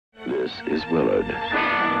This is Willard,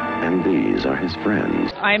 and these are his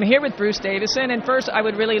friends. I'm here with Bruce Davison, and first I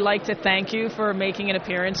would really like to thank you for making an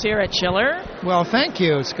appearance here at Chiller. Well, thank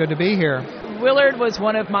you. It's good to be here. Willard was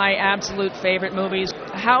one of my absolute favorite movies.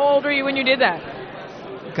 How old were you when you did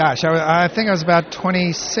that? Gosh, I think I was about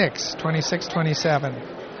 26, 27.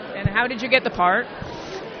 And how did you get the part?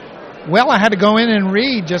 Well, I had to go in and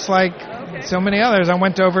read, just like so many others. I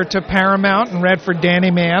went over to Paramount and read for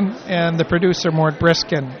Danny Mann and the producer, Mort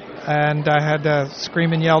Briskin. And I had to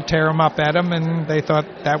scream and yell, tear them up at them, and they thought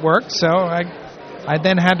that worked. So I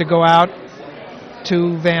then had to go out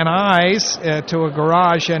to Van Nuys, to a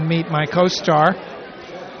garage, and meet my co-star,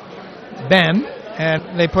 Ben.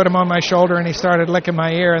 And they put him on my shoulder, and he started licking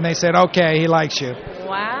my ear, and they said, okay, he likes you.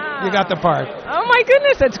 Wow. You got the part. Oh, my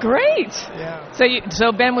goodness, that's great. Yeah.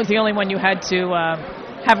 So Ben was the only one you had to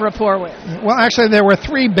have rapport with. Well, actually, there were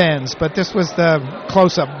 3 Bens, but this was the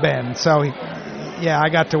close-up Ben. So, I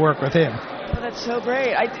got to work with him. Oh, that's so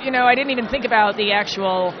great. I didn't even think about the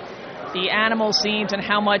animal scenes and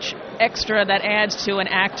how much extra that adds to an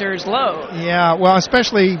actor's load. Yeah, well,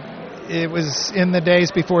 especially it was in the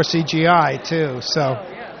days before CGI, too. So.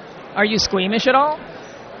 Oh, yeah. Are you squeamish at all?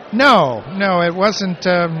 No, it wasn't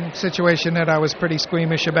a situation that I was pretty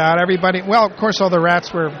squeamish about. Everybody, well, of course, all the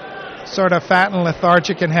rats were sort of fat and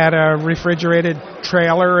lethargic and had a refrigerated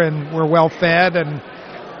trailer and were well fed and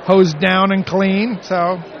hosed down and clean,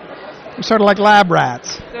 so sort of like lab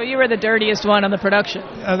rats. So you were the dirtiest one on the production.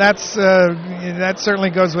 That certainly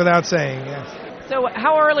goes without saying, yes. So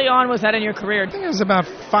how early on was that in your career? I think it was about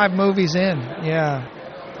 5 movies in, yeah.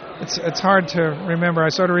 It's hard to remember. I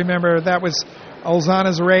sort of remember that was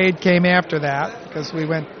Olzana's Raid came after that, because we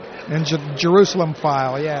went in Jerusalem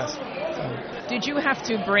File, yes. So. Did you have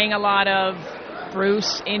to bring a lot of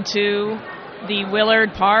Bruce into the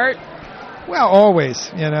Willard part? Well, always,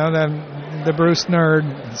 the Bruce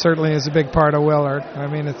nerd certainly is a big part of Willard. I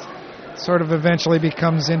mean, it sort of eventually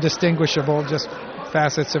becomes indistinguishable, just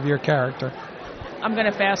facets of your character. I'm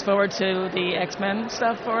going to fast forward to the X-Men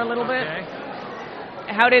stuff for a little bit. Okay.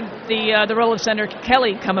 How did the role of Senator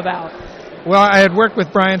Kelley come about? Well, I had worked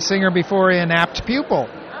with Bryan Singer before in Apt Pupil.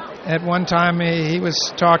 At one time, he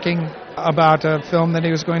was talking about a film that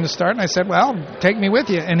he was going to start, and I said, well, take me with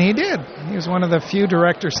you, and he did. He was one of the few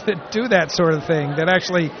directors that do that sort of thing, that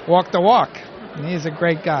actually walk the walk, and he's a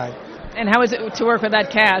great guy. And how is it to work with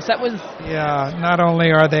that cast? Yeah, not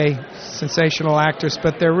only are they sensational actors,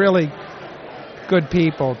 but they're really good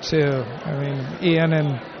people, too. I mean, Ian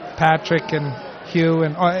and Patrick and Hugh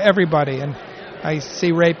and everybody, and I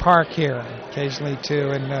see Ray Park here occasionally,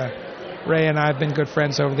 too, and Ray and I have been good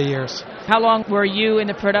friends over the years. How long were you in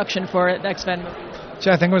the production for the X-Men movie?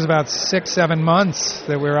 I think it was about 6-7 months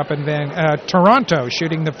that we were up in Toronto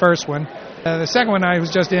shooting the first one. The second one I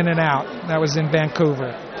was just in and out. That was in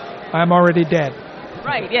Vancouver. I'm Already Dead.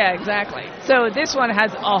 Right, yeah, exactly. So this one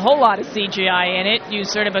has a whole lot of CGI in it. You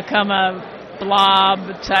sort of become a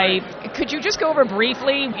blob type. Could you just go over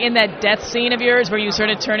briefly in that death scene of yours where you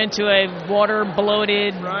sort of turn into a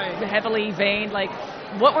water-bloated, heavily veined,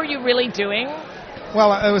 what were you really doing?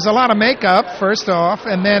 Well, it was a lot of makeup, first off,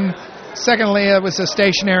 and then secondly, it was a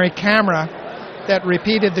stationary camera that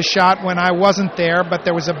repeated the shot when I wasn't there, but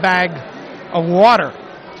there was a bag of water.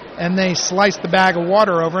 And they sliced the bag of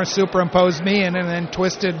water over and superimposed me in and then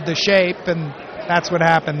twisted the shape, and that's what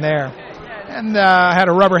happened there. And I had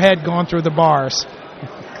a rubber head going through the bars.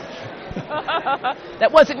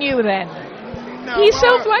 That wasn't you then? No, He's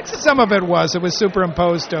so flexible. Some of it was. It was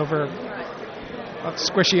superimposed over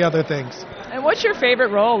squishy other things. And what's your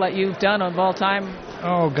favorite role that you've done of all time?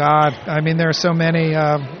 Oh, God. I mean, there are so many.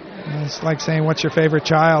 It's like saying, what's your favorite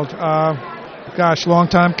child?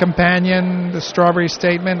 Longtime Companion, The Strawberry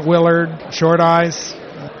Statement, Willard, Short Eyes.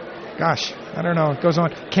 I don't know. It goes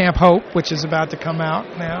on. Camp Hope, which is about to come out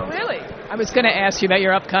now. Really? I was going to ask you about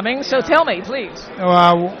your upcoming, so tell me, please.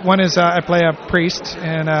 One is I play a priest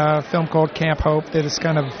in a film called Camp Hope that is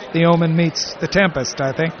kind of The Omen meets The Tempest,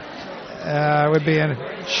 I think. Would be a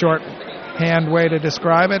shorthand way to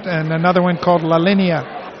describe it. And another one called La Linea,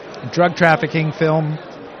 a drug trafficking film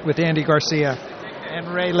with Andy Garcia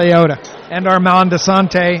and Ray Liotta and Armand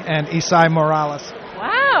Desante and Isai Morales.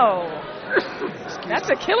 Wow. That's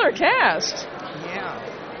a killer cast.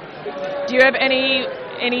 Yeah. Do you have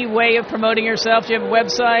any way of promoting yourself? Do you have a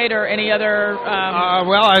website or any other?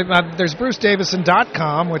 There's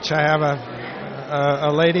BruceDavison.com, which I have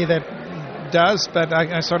a lady that does, but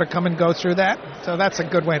I sort of come and go through that. So that's a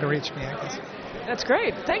good way to reach me, I guess. That's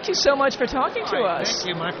great. Thank you so much for talking to us.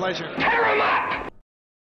 Thank you. My pleasure. Tear 'em up!